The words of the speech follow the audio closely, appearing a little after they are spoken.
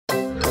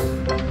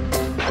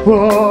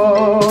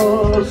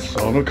The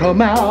sun will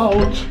come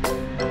out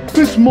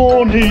this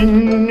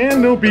morning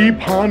and there'll be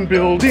pond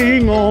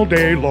building all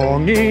day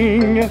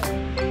longing.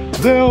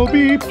 There'll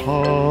be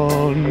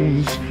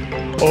ponds.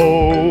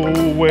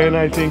 Oh, when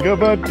I think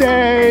of a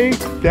day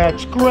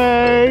that's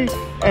gray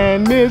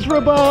and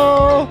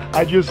miserable,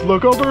 I just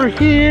look over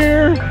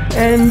here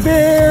and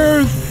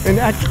there's an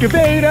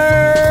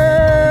excavator.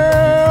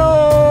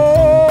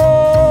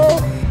 Oh,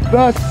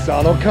 the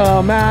sun will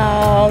come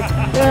out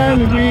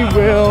and we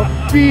will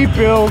be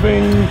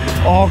building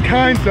all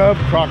kinds of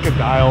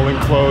crocodile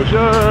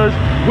enclosures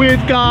with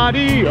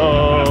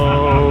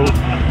Gaudio.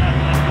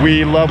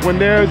 We love when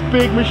there's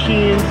big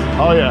machines.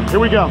 Oh yeah, here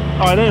we go. All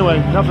right, anyway,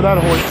 enough of that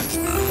horse.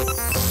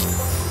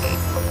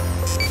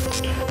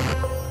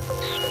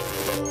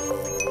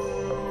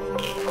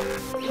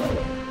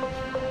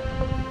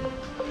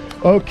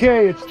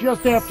 Okay, it's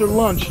just after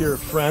lunch here,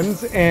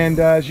 friends, and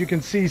as you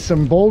can see,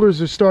 some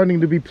boulders are starting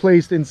to be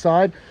placed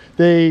inside.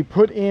 They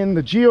put in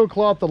the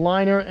geocloth, the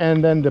liner,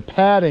 and then the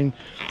padding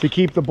to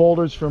keep the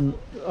boulders from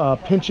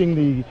pinching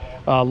the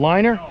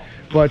liner.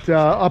 But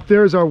up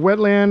there is our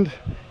wetland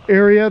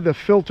area. The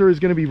filter is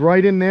going to be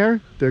right in there.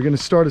 They're going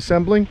to start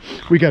assembling.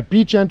 We got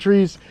beach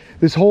entries.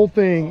 This whole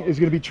thing is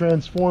going to be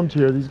transformed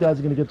here. These guys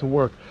are going to get to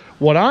work.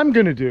 What I'm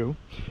going to do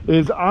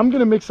is I'm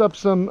going to mix up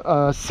some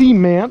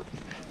cement,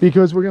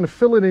 because we're going to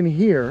fill it in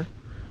here.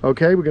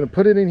 Okay, we're going to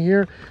put it in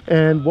here,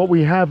 and what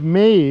we have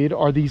made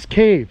are these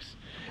caves,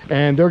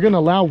 and they're going to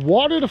allow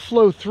water to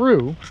flow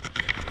through.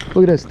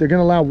 Look at this, they're going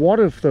to allow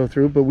water to flow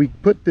through, but we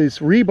put this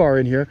rebar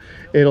in here.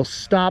 It'll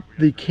stop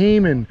the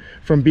caiman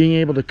from being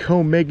able to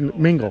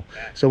co-mingle.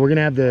 So we're going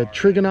to have the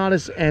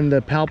trigonotus and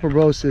the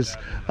palpebrosus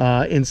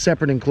in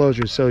separate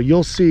enclosures. So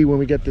you'll see when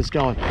we get this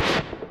going.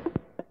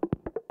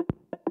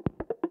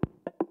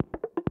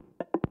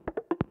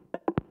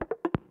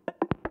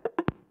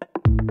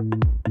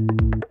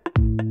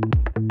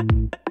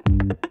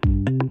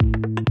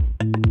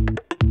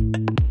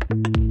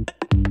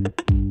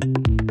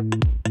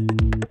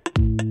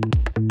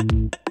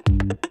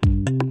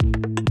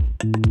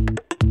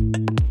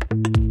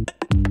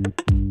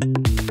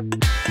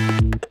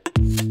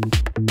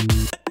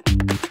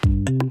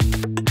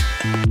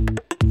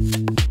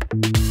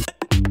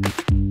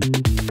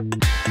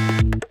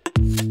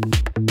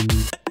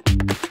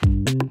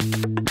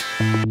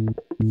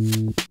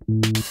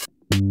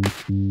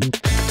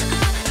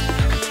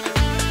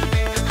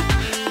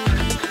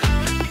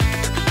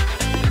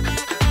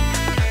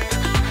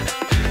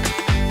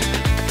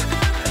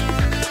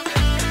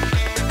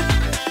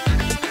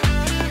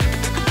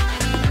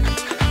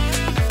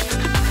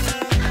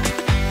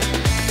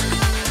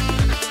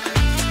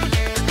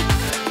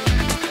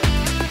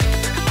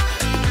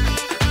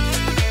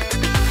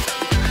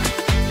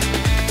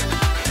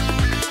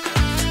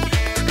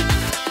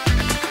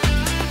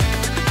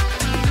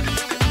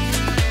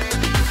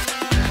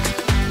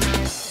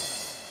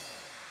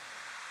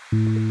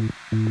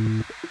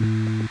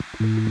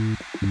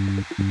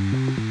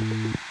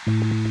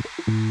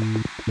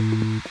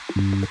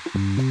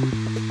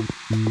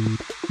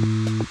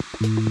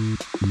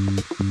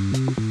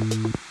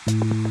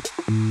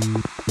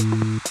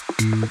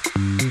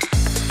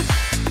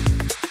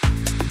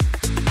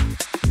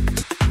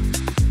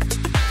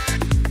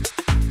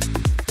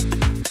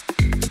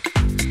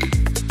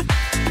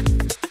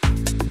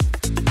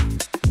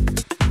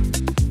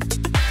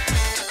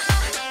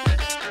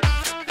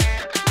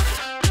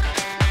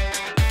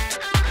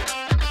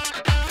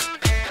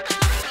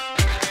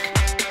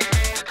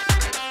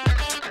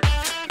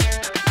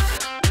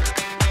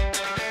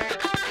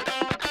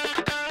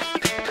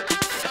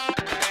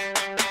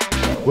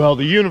 Well,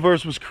 the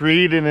universe was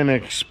created in an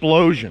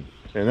explosion,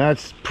 and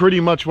that's pretty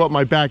much what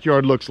my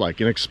backyard looks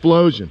like, an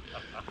explosion.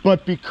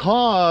 But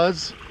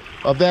because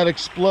of that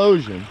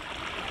explosion,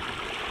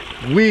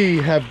 we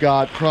have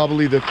got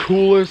probably the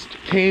coolest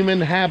caiman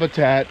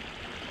habitat.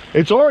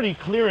 It's already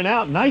clearing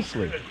out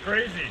nicely. It's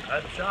crazy.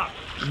 I'm shocked.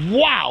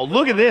 Wow,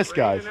 look at this,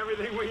 guys.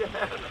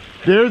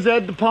 There's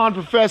Ed the Pond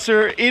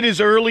Professor. It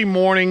is early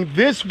morning.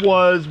 This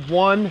was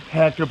one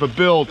heck of a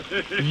build.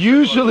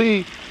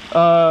 Usually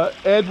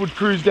Ed would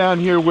cruise down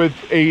here with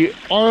a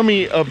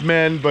army of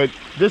men, but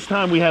this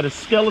time we had a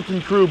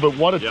skeleton crew. But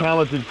what a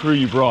talented crew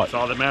you brought. That's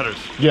all that matters.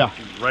 Yeah.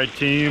 Right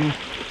team,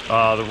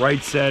 the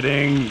right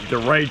setting, the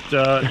right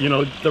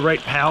the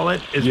right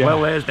palette, as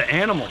well as the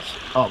animals.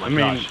 Oh my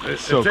gosh,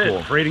 it's so cool.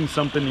 It. Creating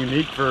something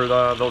unique for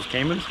those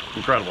caimans,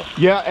 incredible.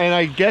 Yeah, and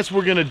I guess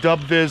we're gonna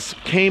dub this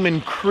Caiman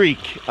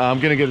Creek.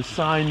 I'm gonna get a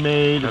sign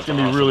made. It's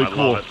gonna be really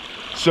cool.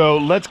 So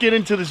let's get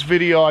into this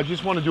video. I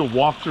just want to do a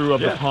walkthrough of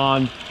the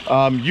pond.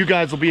 You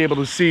guys will be able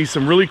to see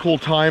some really cool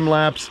time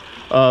lapse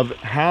of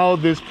how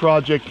this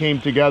project came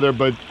together.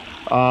 But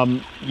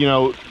you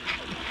know,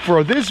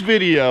 for this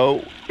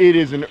video, it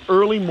is an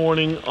early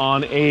morning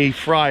on a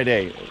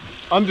Friday,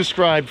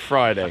 undescribed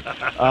Friday.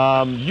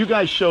 You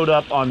guys showed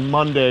up on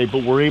Monday,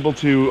 but we're able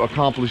to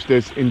accomplish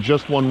this in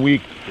just 1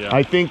 week.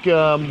 I think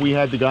we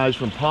had the guys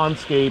from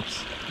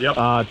Pondscapes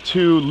Yep.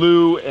 2,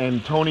 Lou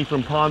and Tony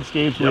from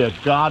Pondscapes. We had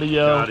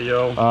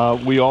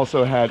Gaudio. We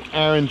also had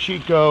Aaron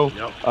Chico.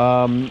 Yep.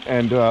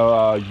 And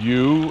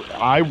you.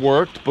 I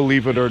worked,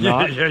 believe it or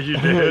not. Yeah, you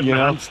did. You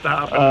know?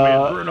 Non-stop. And we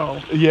had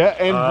Bruno. Yeah,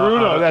 and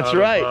Bruno, that's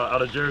right.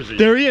 Out of Jersey.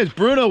 There he is.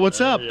 Bruno,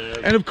 what's up?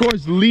 And of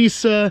course,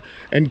 Lisa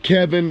and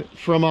Kevin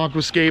from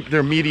Aquascape,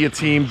 their media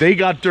team, they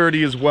got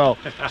dirty as well.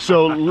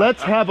 So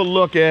let's have a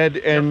look, Ed,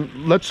 and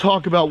let's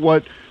talk about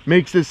what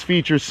makes this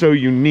feature so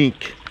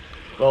unique.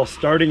 Well,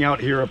 starting out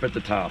here up at the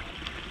top.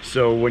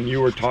 So when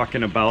you were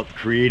talking about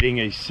creating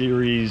a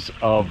series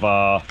of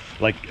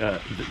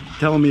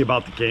telling me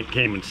about the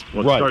Caimans.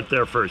 Let's start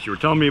there first. You were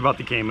telling me about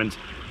the Caimans,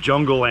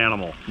 jungle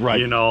animal. Right.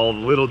 You know,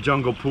 little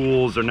jungle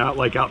pools. They're not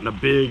like out in a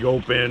big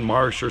open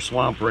marsh or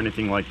swamp or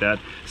anything like that.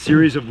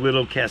 Series of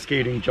little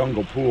cascading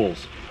jungle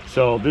pools.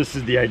 So this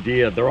is the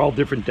idea. They're all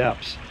different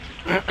depths.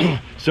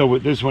 So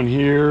with this one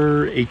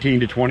here, 18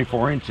 to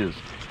 24 inches.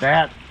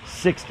 That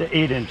 6 to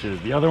 8 inches.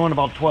 The other one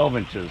about 12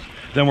 inches.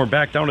 Then we're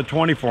back down to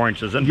 24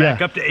 inches and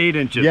back up to 8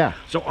 inches. Yeah.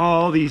 So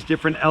all these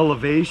different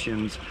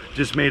elevations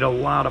just made a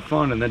lot of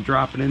fun, and then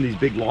dropping in these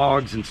big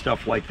logs and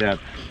stuff like that.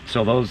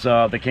 So those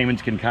the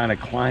Caimans can kind of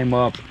climb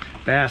up,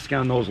 bask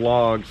on those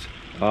logs,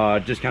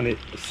 just kind of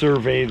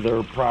survey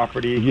their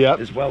property,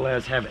 as well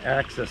as have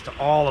access to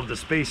all of the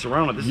space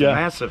around it. This is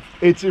massive.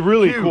 It's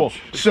really huge. Cool.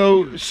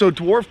 So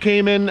dwarf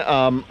caiman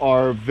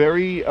are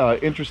very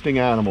interesting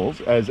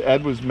animals. As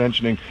Ed was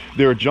mentioning,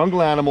 they're a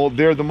jungle animal.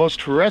 They're the most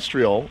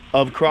terrestrial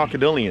of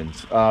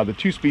crocodilians. The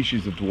 2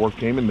 species of dwarf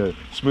caiman, the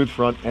smooth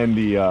front and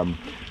the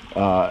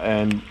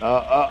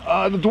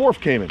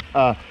dwarf caiman.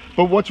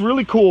 But what's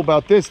really cool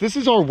about this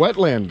is our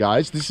wetland,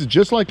 guys. This is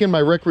just like in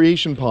my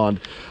recreation pond.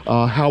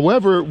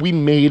 However, we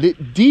made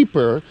it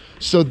deeper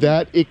so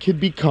that it could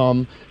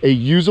become a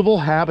usable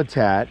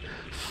habitat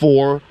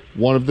for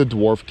one of the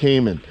dwarf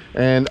caiman.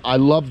 And I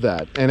love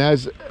that. And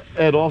as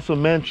Ed also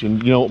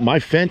mentioned, you know, my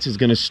fence is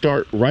going to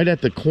start right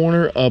at the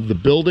corner of the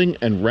building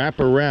and wrap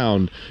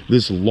around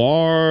this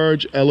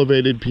large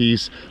elevated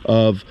piece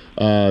of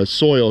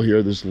soil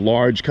here, this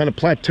large kind of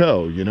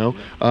plateau, you know,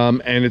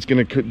 and it's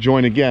going to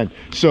join again.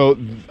 So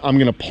I'm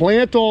going to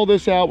plant all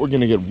this out. We're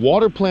going to get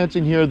water plants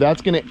in here.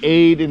 That's going to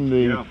aid in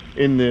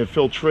the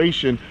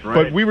filtration.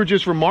 But we were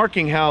just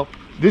remarking how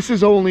this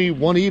is only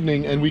one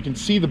evening and we can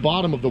see the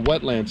bottom of the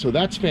wetland, so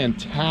that's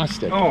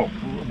fantastic. Oh,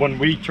 when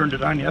we turned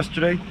it on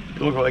yesterday,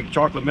 it looked like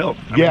chocolate milk.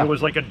 I mean, it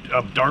was like a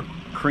dark,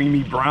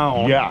 creamy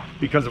brown.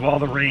 Because of all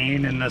the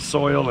rain and the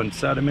soil and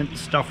sediment and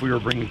stuff we were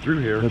bringing through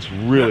here. That's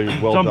really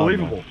well done. It's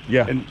unbelievable.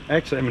 And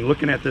actually, I mean,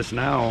 looking at this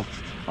now,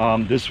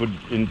 this would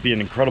be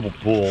an incredible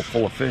pool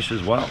full of fish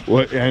as well.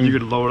 And you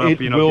could load up,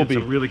 you know, get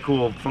some really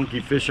cool funky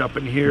fish up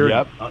in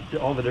here.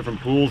 All the different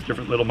pools,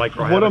 different little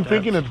micro habitats. What I'm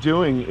thinking of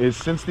doing is,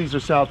 since these are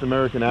South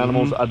American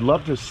animals, I'd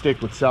love to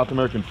stick with South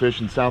American fish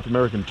and South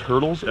American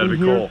turtles in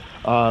here.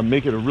 Cool.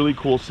 Make it a really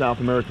cool South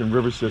American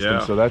river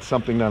system. So that's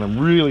something that I'm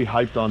really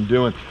hyped on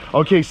doing.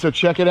 Okay, so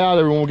check it out,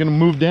 everyone. We're gonna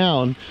move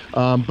down.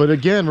 But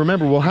again,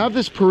 remember, we'll have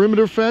this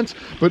perimeter fence,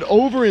 but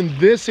over in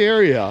this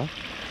area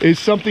is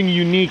something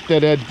unique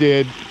that Ed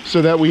did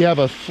so that we have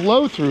a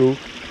flow through,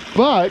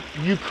 but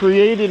you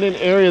created an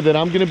area that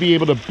I'm going to be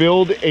able to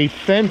build a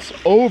fence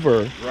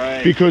over,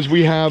 because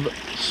we have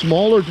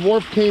smaller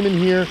dwarf caiman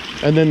here,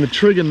 and then the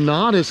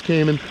trigonotus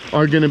caiman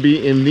are going to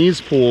be in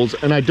these pools,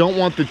 and I don't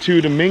want the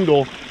two to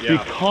mingle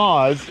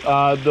because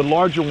the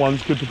larger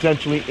ones could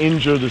potentially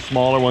injure the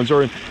smaller ones,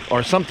 or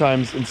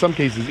sometimes in some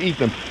cases eat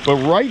them. But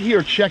right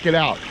here, check it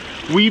out.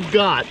 We've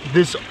got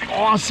this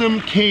awesome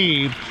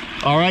cave.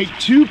 All right,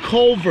 2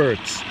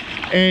 culverts,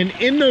 and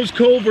in those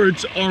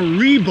culverts are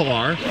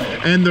rebar,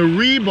 and the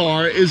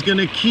rebar is going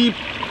to keep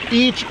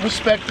each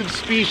respective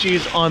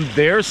species on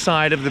their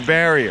side of the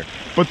barrier,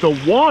 but the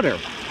water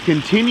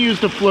continues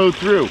to flow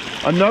through.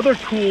 Another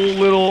cool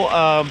little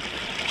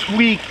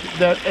tweak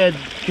that Ed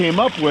came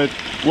up with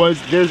was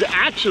there's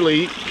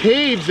actually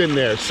caves in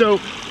there. So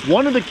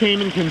one of the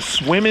caiman can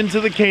swim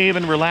into the cave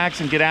and relax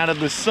and get out of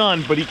the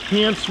sun, but he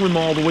can't swim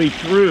all the way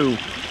through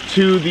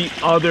to the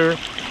other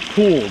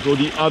pools or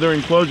the other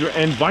enclosure,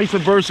 and vice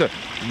versa.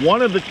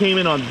 One of the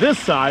caiman on this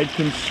side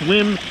can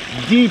swim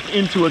deep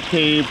into a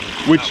cave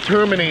which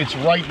terminates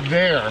right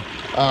there.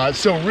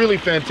 So really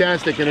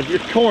fantastic. And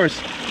of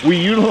course, we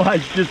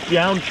utilized just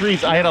down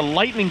trees. I had a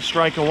lightning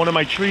strike on one of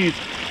my trees,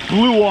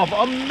 blew off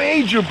a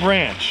major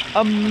branch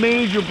of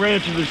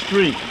this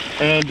tree,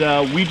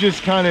 and we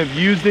just kind of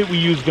used it. We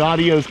used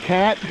Gaudio's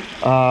cat,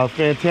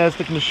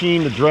 fantastic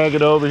machine to drag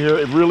it over here.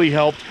 It really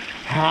helped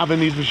having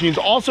these machines.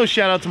 Also,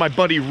 shout out to my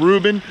buddy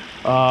Ruben.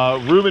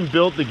 Ruben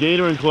built the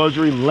gator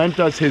enclosure. He lent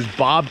us his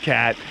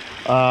bobcat,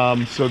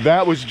 so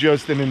that was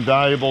just an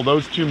invaluable,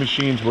 those 2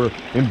 machines were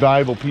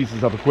invaluable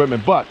pieces of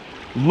equipment. But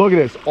look at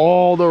this,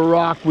 all the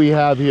rock we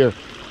have here,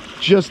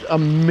 just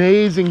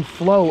amazing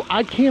flow.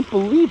 I can't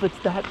believe it's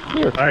that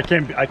clear. I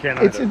can't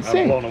It's either.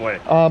 insane. I'm blown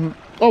away.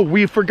 Oh,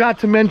 we forgot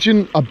to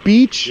mention a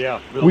beach.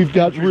 We've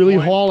got really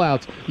point. haul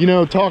outs. You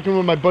know, talking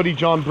with my buddy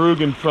John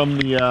Brugan from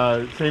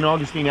the St.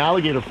 Augustine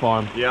Alligator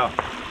Farm.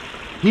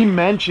 he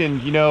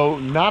mentioned, you know,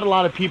 not a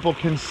lot of people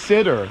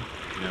consider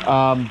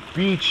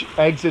beach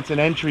exits and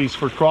entries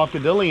for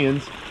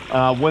crocodilians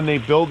when they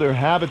build their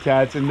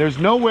habitats, and there's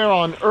nowhere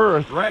on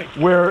earth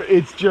where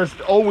it's just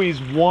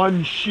always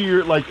one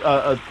sheer, like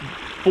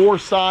four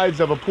sides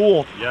of a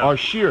pool are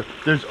sheer.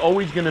 There's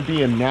always going to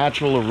be a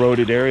natural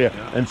eroded area.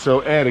 And so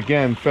Ed,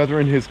 again,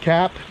 feathering his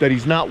cap that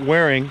he's not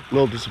wearing, a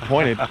little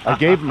disappointed. I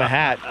gave him a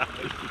hat.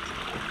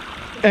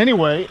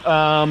 Anyway,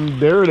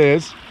 there it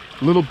is,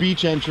 little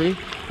beach entry.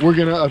 We're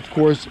gonna, of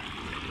course,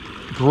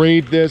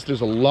 grade this.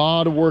 There's a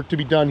lot of work to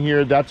be done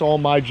here. That's all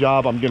my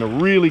job. I'm gonna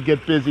really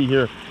get busy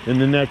here in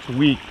the next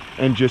week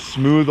and just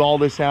smooth all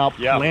this out,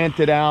 plant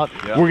it out.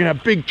 We're gonna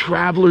have big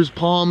traveler's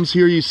palms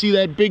here. You see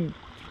that big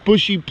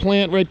bushy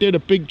plant right there, the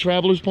big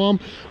traveler's palm?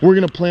 We're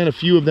gonna plant a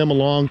few of them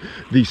along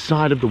the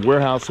side of the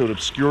warehouse so it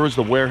obscures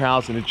the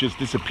warehouse and it just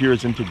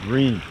disappears into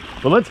green.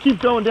 But let's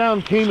keep going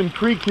down Caiman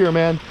Creek here,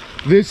 man.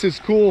 This is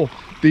cool.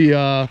 The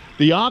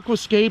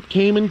aquascape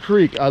Caiman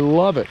Creek, I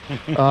love it.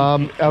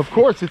 Of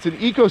course, it's an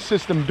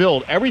ecosystem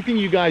build. Everything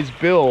you guys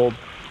build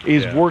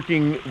is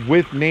working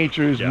with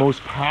nature's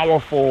most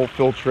powerful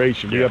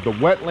filtration. We have the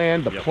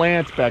wetland, the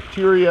plants,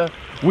 bacteria.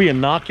 We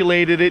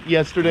inoculated it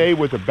yesterday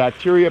with a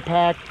bacteria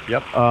pack.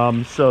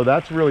 So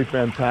that's really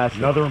fantastic.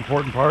 Another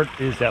important part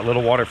is that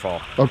little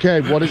waterfall.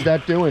 Okay, what is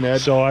that doing, Ed?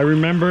 So I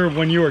remember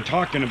when you were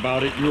talking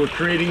about it, you were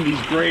creating these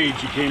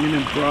grades. You came in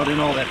and brought in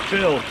all that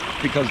fill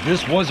because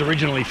this was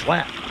originally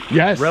flat.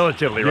 Yes.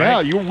 Relatively,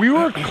 right? Yeah, we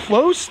were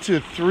close to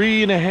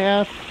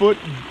 3.5 foot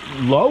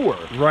lower.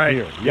 Right.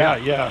 Here.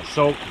 Yeah.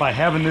 So by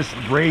having this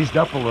raised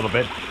up a little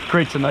bit,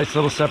 creates a nice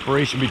little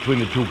separation between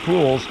the two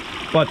pools.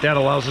 But that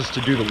allows us to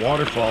do the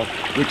waterfall,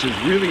 which is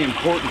really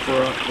important for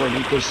an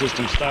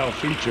ecosystem style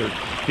feature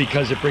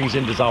because it brings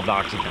in dissolved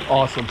oxygen.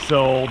 Awesome.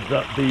 So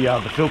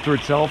the filter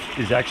itself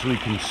is actually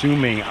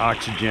consuming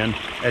oxygen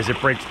as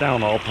it breaks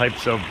down all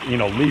types of, you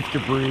know, leaf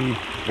debris,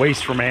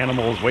 waste from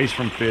animals, waste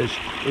from fish.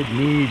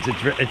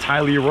 It's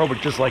highly aerobic,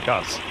 just like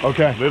us.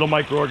 Okay. Little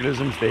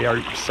microorganisms, they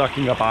are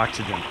sucking up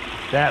oxygen.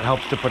 That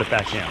helps to put it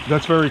back in.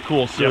 That's very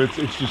cool. So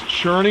it's just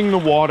churning the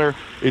water.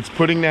 It's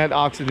putting that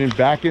oxygen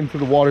back into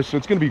the water. So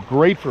it's going to be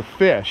great for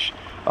fish.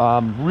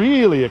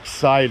 Really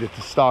excited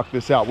to stock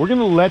this out. We're going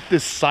to let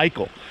this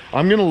cycle.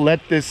 I'm going to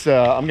let this,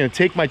 I'm going to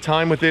take my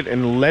time with it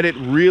and let it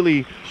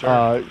really,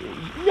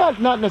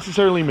 not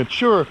necessarily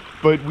mature,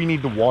 but we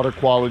need the water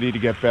quality to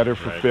get better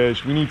for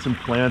fish. We need some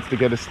plants to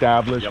get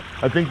established.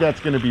 I think that's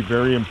going to be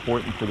very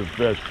important for the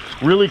fish.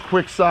 Really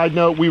quick side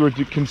note, we were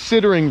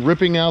considering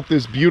ripping out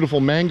this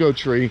beautiful mango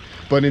tree,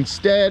 but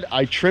instead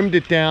I trimmed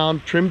it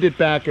down, trimmed it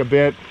back a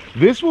bit.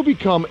 This will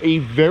become a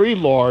very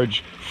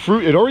large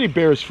fruit. It already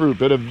bears fruit,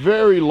 but a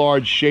very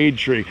large shade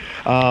tree.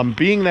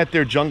 Being that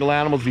they're jungle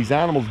animals, these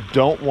animals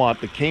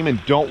the caiman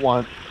don't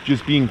want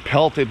just being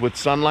pelted with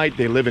sunlight.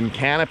 They live in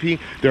canopy.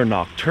 They're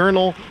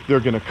nocturnal. They're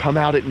going to come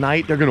out at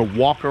night. They're going to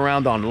walk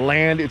around on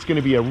land. It's going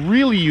to be a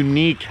really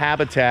unique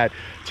habitat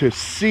to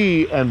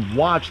see and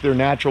watch their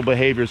natural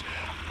behaviors.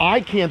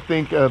 I can't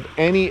think of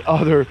any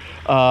other,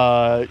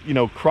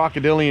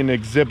 crocodilian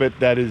exhibit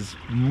that is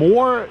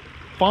more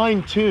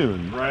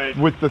fine-tuned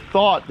with the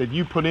thought that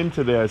you put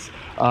into this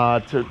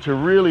to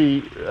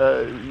really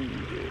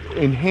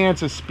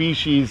enhance a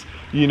species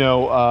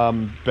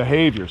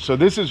behavior. So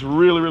this is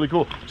really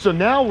cool. So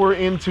now we're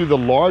into the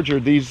larger,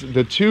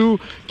 the two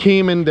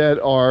caiman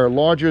that are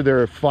larger.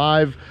 They're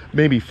 5,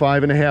 maybe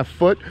 5.5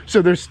 foot,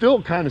 so they're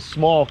still kind of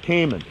small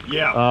caiman.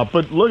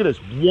 But look at this,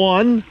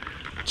 1,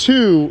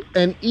 2,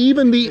 and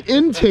even the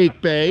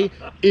intake bay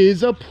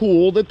is a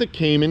pool that the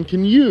caiman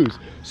can use.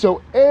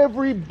 So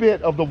every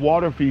bit of the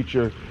water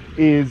feature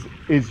is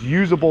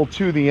usable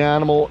to the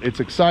animal. It's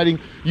exciting.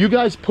 You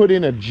guys put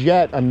in a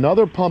jet,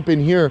 another pump in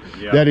here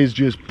that is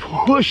just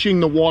pushing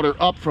the water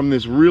up from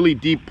this really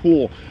deep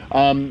pool.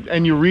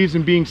 And your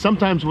reason being,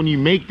 sometimes when you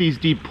make these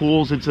deep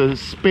pools, it's a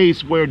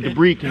space where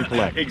debris can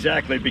collect.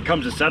 Exactly, it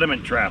becomes a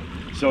sediment trap.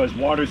 So as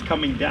water's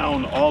coming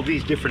down all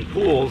these different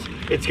pools,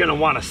 it's gonna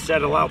wanna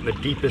settle out in the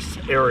deepest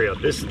area.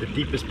 This is the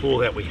deepest pool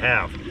that we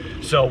have.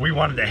 So we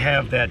wanted to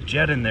have that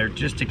jet in there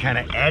just to kind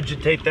of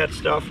agitate that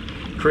stuff,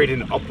 create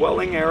an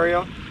upwelling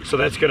area. So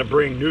that's going to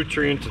bring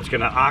nutrients, it's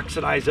going to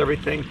oxidize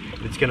everything,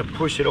 it's going to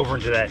push it over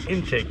into that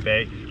intake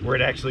bay where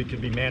it actually can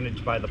be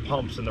managed by the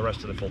pumps and the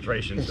rest of the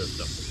filtration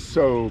system.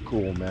 So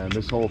cool, man.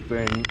 This whole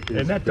thing is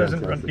And that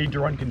doesn't need to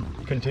run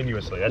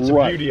continuously. That's the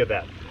beauty of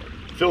that.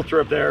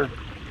 Filter up there.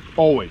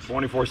 Always.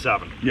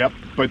 24/7. Yep.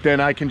 But then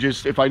I can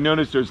just, if I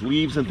notice there's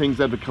leaves and things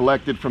that have been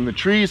collected from the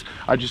trees,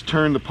 I just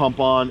turn the pump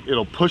on,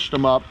 it'll push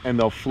them up and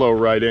they'll flow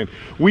right in.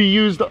 We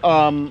used a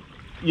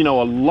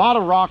lot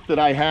of rock that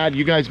I had.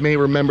 You guys may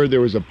remember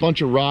there was a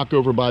bunch of rock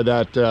over by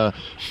that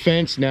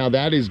fence. Now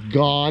that is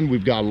gone.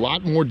 We've got a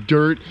lot more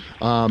dirt.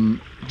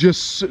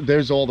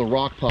 There's all the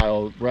rock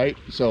pile, right?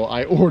 So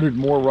I ordered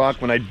more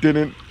rock when I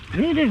didn't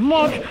Eat as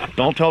much.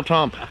 Don't tell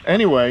Tom.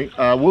 Anyway,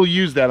 we'll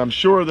use that. I'm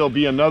sure there'll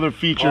be another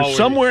feature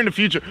somewhere in the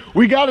future.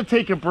 We got to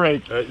take a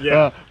break.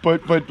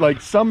 But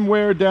like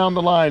somewhere down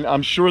the line,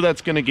 I'm sure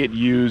that's going to get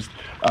used.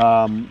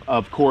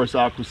 Of course,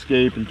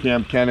 Aquascape and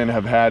Kamp Kenan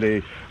have had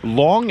a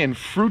long and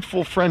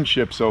fruitful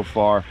friendship so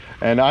far.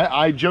 And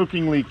I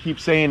jokingly keep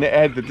saying to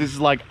Ed that this is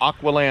like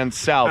Aqualand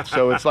South.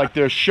 So it's like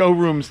there's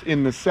showrooms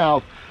in the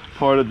south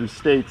part of the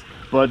states.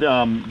 But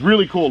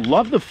really cool.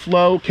 Love the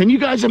flow. Can you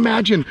guys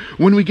imagine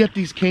when we get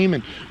these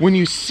caiman, when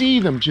you see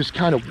them just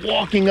kind of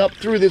walking up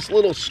through this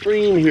little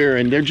stream here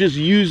and they're just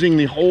using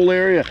the whole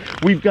area.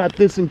 We've got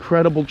this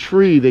incredible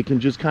tree. They can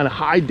just kind of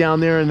hide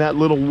down there in that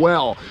little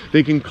well.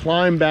 They can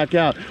climb back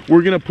out.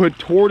 We're going to put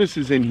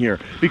tortoises in here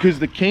because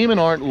the caiman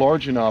aren't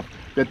large enough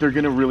that they're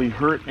going to really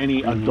hurt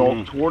any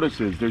adult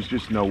tortoises. There's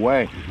just no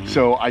way.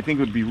 So I think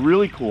it would be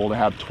really cool to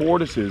have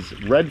tortoises,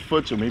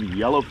 redfoots or maybe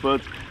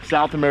yellowfoots,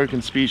 South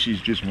American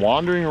species, just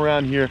wandering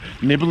around here,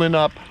 nibbling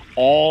up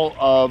all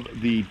of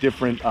the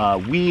different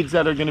weeds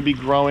that are going to be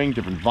growing,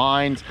 different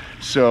vines.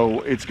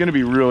 So it's going to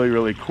be really,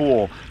 really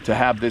cool to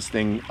have this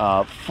thing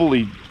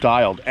fully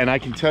dialed. And I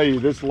can tell you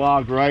this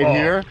log right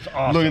here,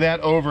 awesome. Look at that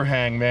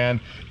overhang, man.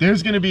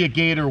 There's going to be a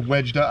gator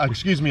wedged up,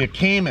 excuse me, a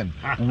caiman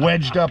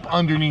wedged up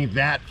underneath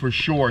that for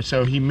sure.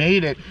 So he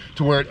made it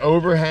to where it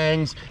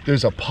overhangs.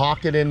 There's a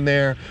pocket in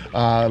there.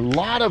 A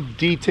lot of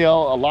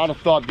detail, a lot of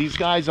thought. These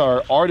guys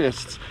are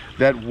artists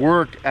that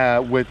work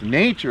with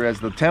nature as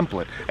the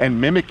template and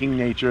mimicking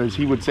nature. As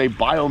he would say,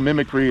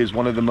 biomimicry is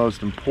one of the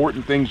most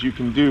important things you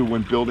can do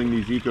when building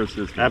these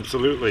ecosystems.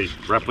 Absolutely.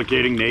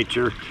 Replicating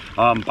nature.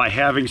 By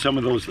having some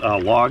of those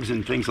logs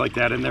and things like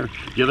that in there,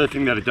 the other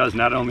thing that it does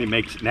not only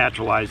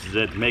naturalizes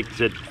it,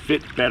 makes it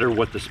fit better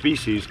with the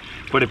species,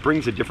 but it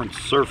brings a different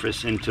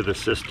surface into the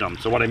system.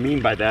 So what I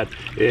mean by that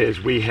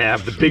is we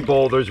have the big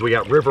boulders, we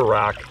got river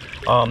rock.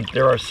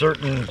 There are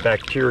certain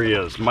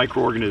bacteria,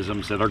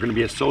 microorganisms that are going to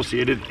be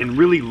associated and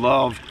really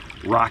love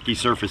rocky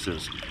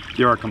surfaces.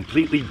 There are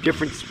completely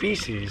different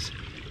species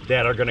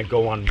that are going to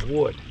go on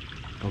wood.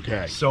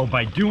 Okay. So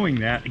by doing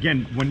that,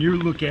 again, when you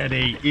look at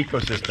a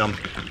ecosystem,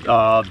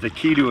 the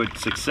key to its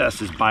success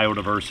is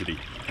biodiversity.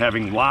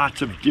 Having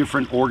lots of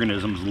different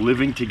organisms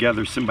living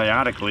together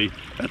symbiotically,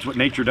 that's what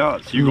nature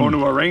does. You go into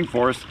a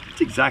rainforest,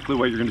 it's exactly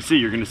what you're going to see.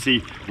 You're going to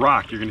see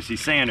rock, you're going to see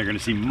sand, you're going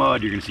to see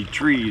mud, you're going to see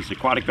trees,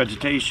 aquatic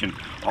vegetation,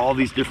 all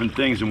these different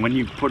things. And when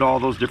you put all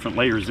those different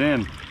layers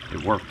in,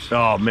 it works.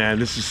 Oh man,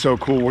 this is so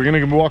cool. We're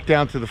gonna walk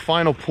down to the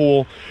final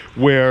pool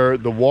where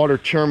the water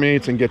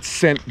terminates and gets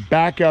sent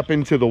back up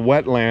into the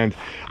wetland.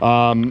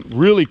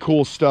 Really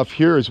cool stuff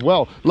here as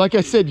well. Like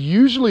I said,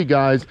 usually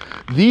guys,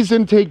 these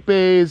intake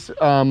bays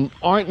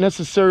aren't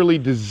necessarily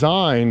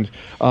designed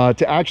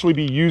to actually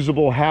be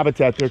usable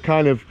habitat. They're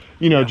kind of,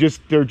 you know,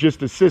 they're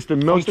just a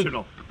system.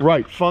 Functional.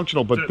 Right,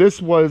 functional, but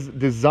this was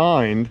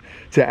designed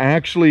to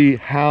actually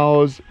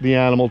house the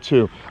animal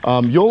too.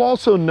 You'll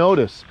also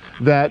notice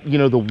that, you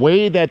know, the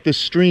way that the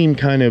stream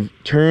kind of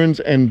turns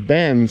and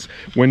bends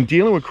when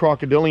dealing with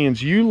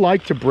crocodilians, you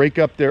like to break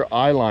up their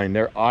eye line,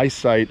 their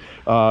eyesight,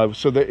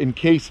 so that in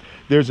case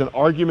there's an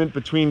argument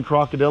between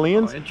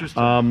crocodilians,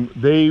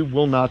 they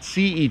will not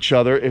see each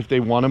other if they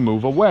want to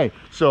move away.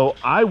 So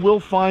I will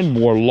find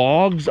more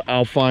logs,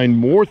 I'll find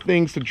more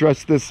things to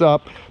dress this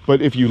up. But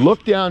if you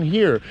look down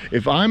here,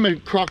 if I'm a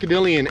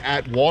crocodilian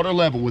at water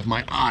level with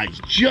my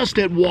eyes just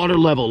at water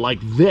level like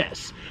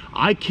this,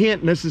 I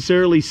can't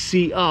necessarily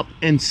see up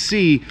and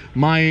see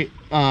my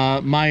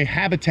my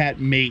habitat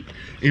mate.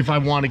 If I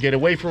want to get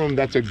away from them,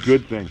 that's a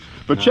good thing.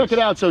 But check it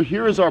out. So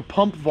here is our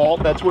pump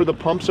vault. That's where the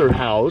pumps are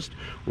housed,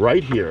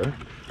 right here.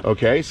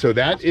 Okay, so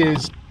that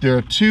is, there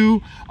are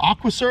two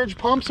AquaSurge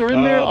pumps are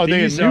in there? Are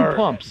they new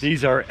pumps?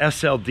 These are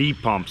SLD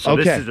pumps. So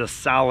this is a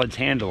solids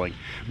handling.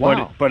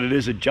 Wow. But it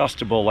is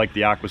adjustable like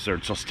the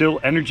AquaSurge. So still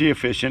energy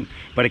efficient,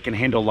 but it can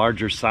handle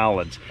larger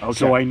solids. Okay.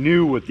 So I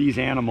knew with these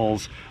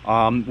animals,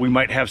 we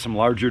might have some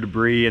larger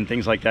debris and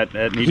things like that.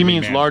 He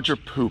means larger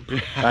poop,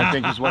 I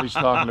think is what he's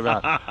talking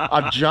about.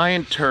 A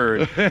giant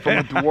turd from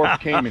a dwarf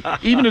caiman.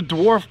 Even a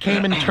dwarf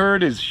caiman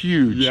turd is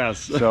huge. Yes.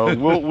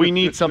 So we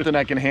need something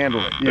that can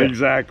handle it. Yeah.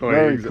 Exactly.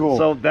 Very cool.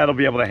 So that'll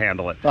be able to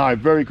handle it. All right,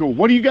 very cool.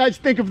 What do you guys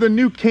think of the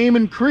new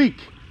Caiman Creek?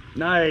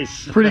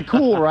 Nice. Pretty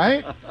cool,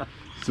 right?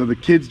 So the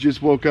kids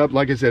just woke up.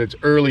 Like I said, it's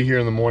early here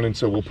in the morning,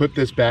 so we'll put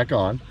this back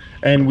on.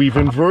 And we've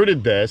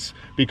inverted this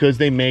because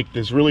they make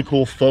this really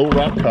cool faux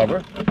rock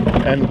cover.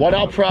 And what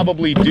I'll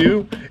probably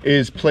do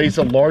is place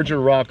a larger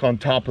rock on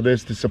top of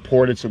this to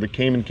support it so the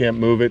caiman can't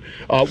move it.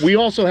 We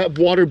also have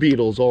water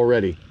beetles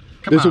already.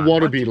 There's a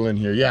water beetle in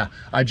here. Yeah,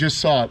 I just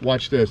saw it.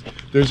 Watch this.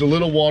 There's a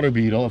little water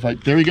beetle.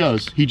 There he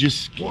goes. He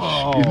just,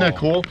 whoa. Isn't that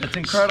cool? It's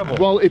incredible.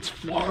 Well, it's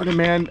Florida,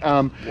 man.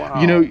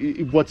 Wow. You know,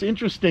 what's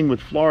interesting with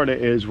Florida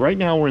is right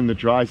now we're in the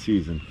dry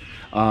season.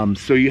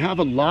 So you have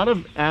a lot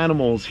of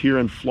animals here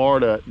in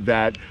Florida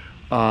that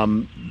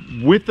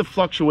with the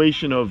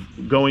fluctuation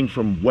of going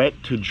from wet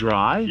to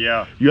dry,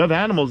 you have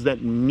animals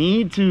that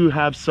need to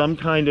have some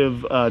kind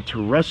of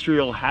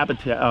terrestrial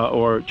habitat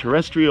or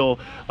terrestrial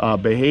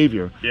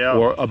behavior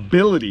or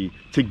ability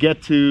to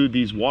get to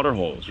these water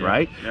holes,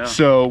 right?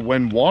 So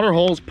when water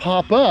holes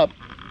pop up,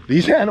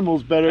 these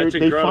animals better,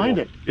 they find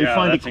it. They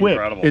find it quick.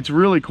 Incredible. It's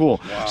really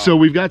cool. Wow. So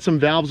we've got some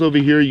valves over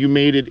here. You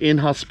made it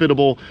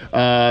inhospitable.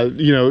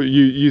 You know,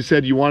 you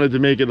said you wanted to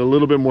make it a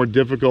little bit more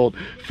difficult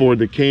for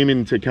the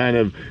caiman to kind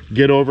of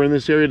get over in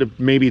this area to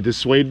maybe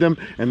dissuade them.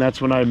 And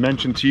that's when I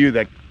mentioned to you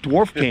that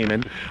dwarf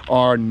caiman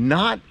are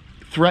not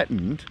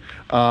threatened.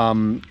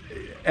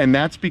 And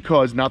that's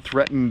because not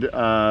threatened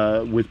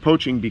with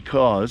poaching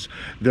because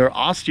their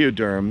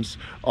osteoderms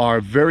are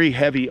very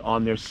heavy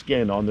on their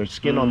skin, on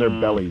their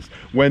bellies.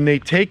 When they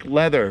take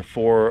leather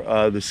for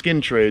the skin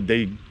trade,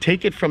 they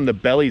take it from the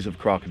bellies of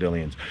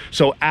crocodilians.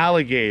 So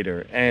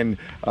alligator and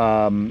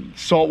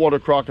saltwater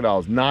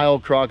crocodiles, Nile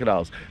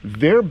crocodiles,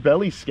 their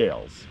belly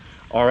scales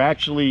are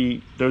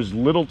actually, there's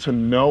little to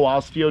no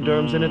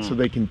osteoderms in it, so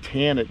they can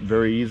tan it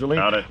very easily.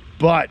 Got it.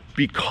 But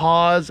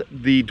because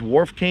the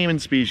dwarf caiman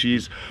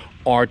species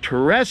are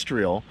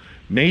terrestrial,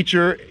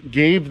 nature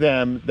gave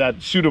them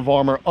that suit of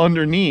armor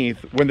underneath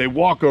when they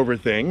walk over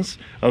things.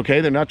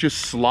 Okay, they're not just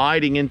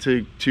sliding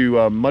into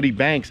muddy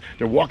banks,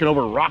 they're walking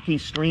over rocky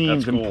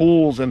streams and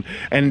pools, and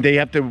they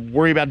have to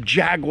worry about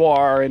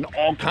jaguar and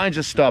all kinds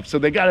of stuff. So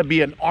they got to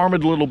be an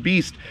armored little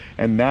beast,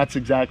 and that's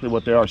exactly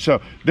what they are.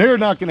 So they're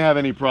not going to have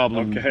any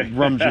problem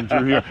rummaging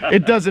through here.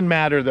 It doesn't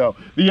matter though.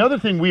 The other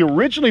thing, we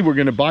originally were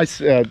going to buy,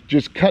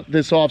 just cut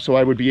this off so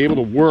I would be able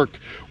to work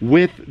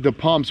with the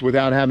pumps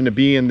without having to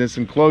be in this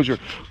enclosure.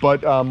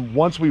 But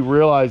once we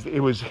realized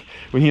it was,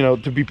 you know,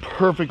 to be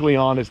perfectly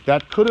honest,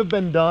 that could have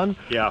been done,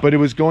 but it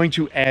was going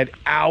to add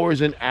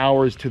hours and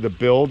hours to the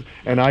build,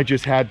 and I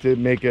just had to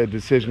make a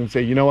decision and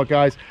say, you know what,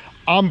 guys,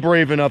 I'm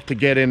brave enough to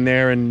get in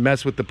there and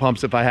mess with the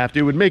pumps if I have to.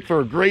 It would make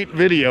for a great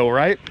video,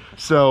 right?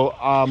 So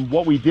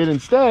what we did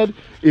instead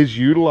is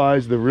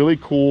utilize the really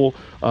cool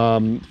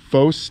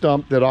faux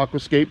stump that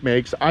Aquascape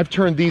makes. I've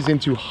turned these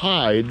into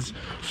hides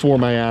for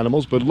my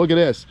animals, but look at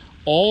this.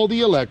 All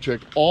the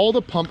electric, all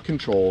the pump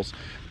controls,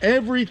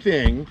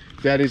 everything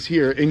that is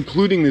here,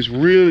 including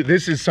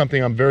this is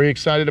something I'm very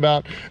excited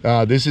about.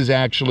 This is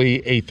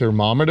actually a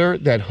thermometer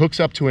that hooks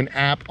up to an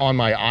app on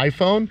my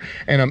iPhone,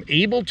 and I'm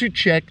able to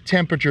check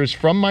temperatures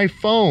from my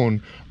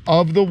phone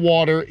of the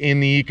water in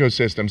the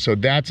ecosystem. So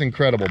that's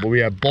incredible. But we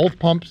have both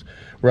pumps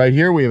right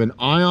here. We have an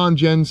ion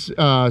gen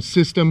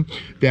system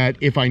that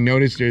if I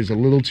notice there's a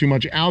little too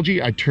much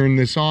algae, I turn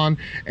this on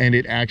and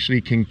it actually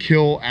can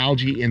kill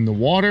algae in the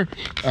water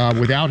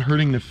without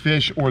hurting the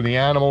fish or the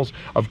animals.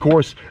 Of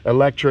course,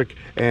 electric,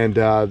 and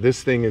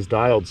this thing is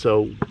dialed.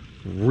 So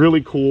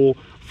really cool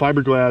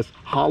fiberglass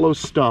hollow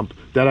stump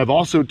that I've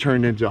also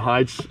turned into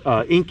hides.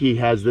 Inky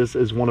has this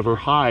as one of her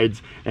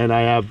hides, and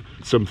I have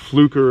some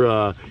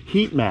Fluker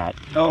heat mat,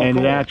 and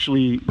it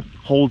actually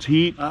holds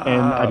heat,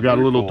 and I've got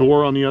a little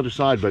door on the other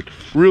side, but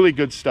really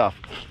good stuff.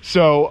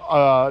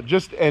 So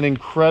just an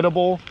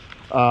incredible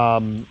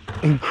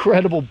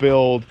incredible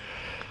build.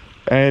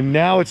 And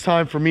now it's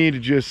time for me to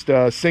just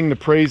sing the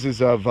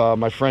praises of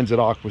my friends at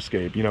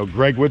Aquascape. You know,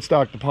 Greg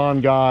Woodstock, the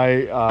pond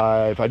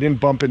guy, if I didn't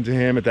bump into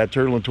him at that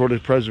turtle and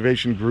tortoise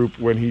preservation group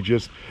when he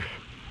just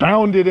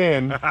bounded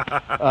in,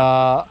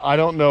 I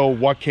don't know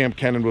what Kamp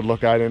Kenan would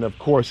look at. And of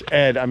course,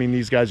 Ed, I mean,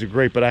 these guys are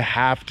great, but I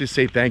have to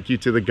say thank you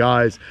to the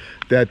guys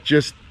that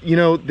just, you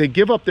know, they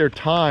give up their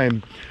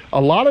time.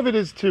 A lot of it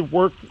is to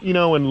work, you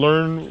know, and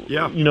learn,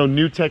 you know,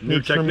 new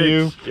techniques from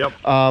you.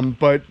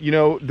 But, you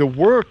know, the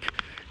work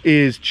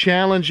is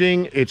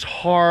challenging, it's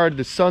hard,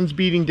 the sun's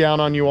beating down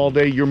on you all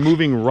day, you're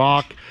moving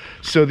rock.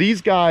 So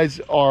these guys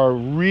are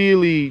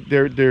really,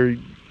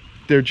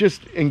 they're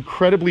just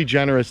incredibly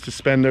generous to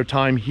spend their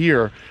time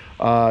here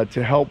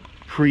to help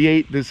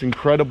create this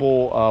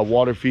incredible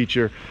water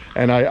feature,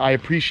 and I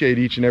appreciate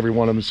each and every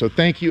one of them. So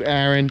thank you,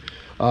 Aaron.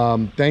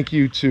 Thank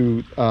you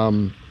to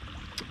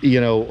you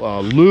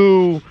know,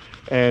 Lou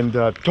and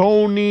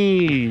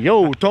Tony.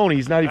 Yo, Tony,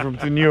 he's not even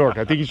from New York.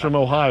 I think he's from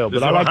Ohio,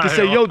 but I like to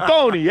say, yo,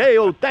 Tony, hey,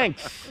 oh,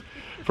 thanks.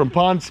 From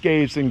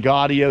Pondscapes and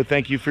Gaudio,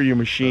 thank you for your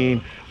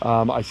machine.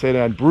 I say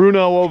that.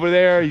 Bruno over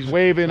there, he's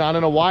waving. I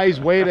don't know why he's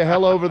way the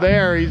hell over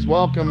there. He's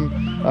welcome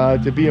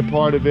to be a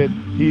part of it.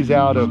 He's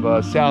out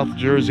of South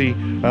Jersey.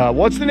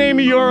 What's the name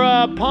of your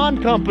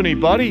pond company,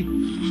 buddy?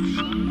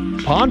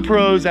 Pond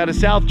Pros out of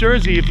South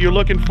Jersey. If you're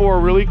looking for a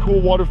really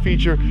cool water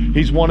feature,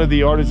 he's one of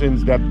the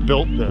artisans that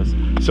built this.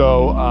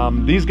 So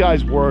these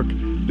guys work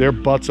their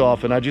butts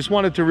off, and I just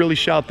wanted to really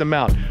shout them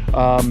out.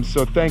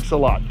 So thanks a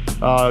lot.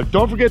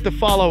 Don't forget to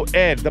follow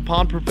Ed, the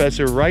Pond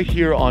Professor, right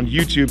here on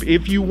YouTube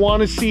if you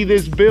want to see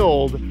this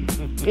build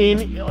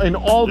in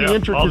all the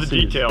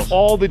intricacies,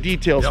 all the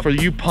details for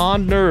you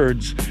pond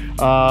nerds.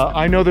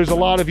 I know there's a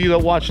lot of you that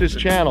watch this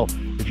channel.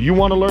 If you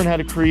want to learn how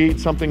to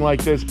create something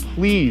like this,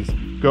 please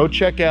go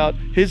check out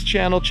his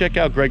channel, check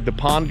out Greg the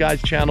Pond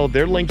Guy's channel.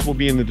 Their links will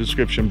be in the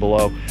description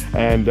below.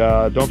 And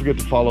don't forget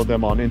to follow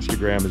them on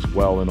Instagram as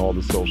well and all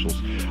the socials.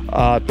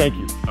 Thank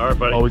you. All right,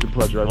 buddy. Always a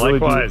pleasure.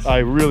 Likewise. I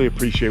really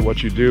appreciate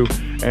what you do.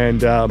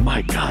 And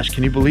my gosh,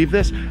 can you believe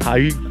this?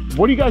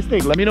 What do you guys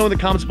think? Let me know in the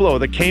comments below. Are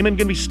the Caiman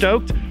gonna be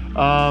stoked?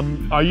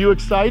 Are you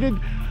excited?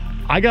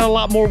 I got a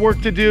lot more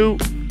work to do.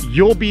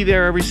 You'll be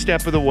there every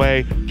step of the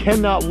way.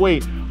 Cannot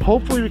wait.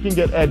 Hopefully we can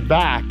get Ed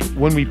back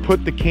when we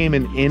put the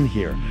Caiman in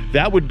here.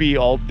 That would be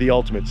the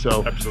ultimate.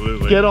 So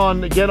absolutely, get on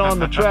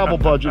the travel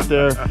budget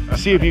there.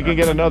 See if you can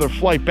get another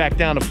flight back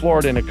down to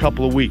Florida in a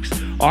couple of weeks.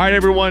 All right,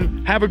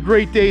 everyone, have a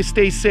great day.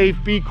 Stay safe,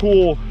 be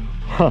cool.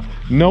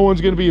 No one's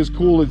gonna be as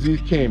cool as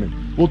these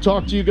Caiman. We'll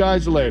talk to you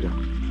guys later.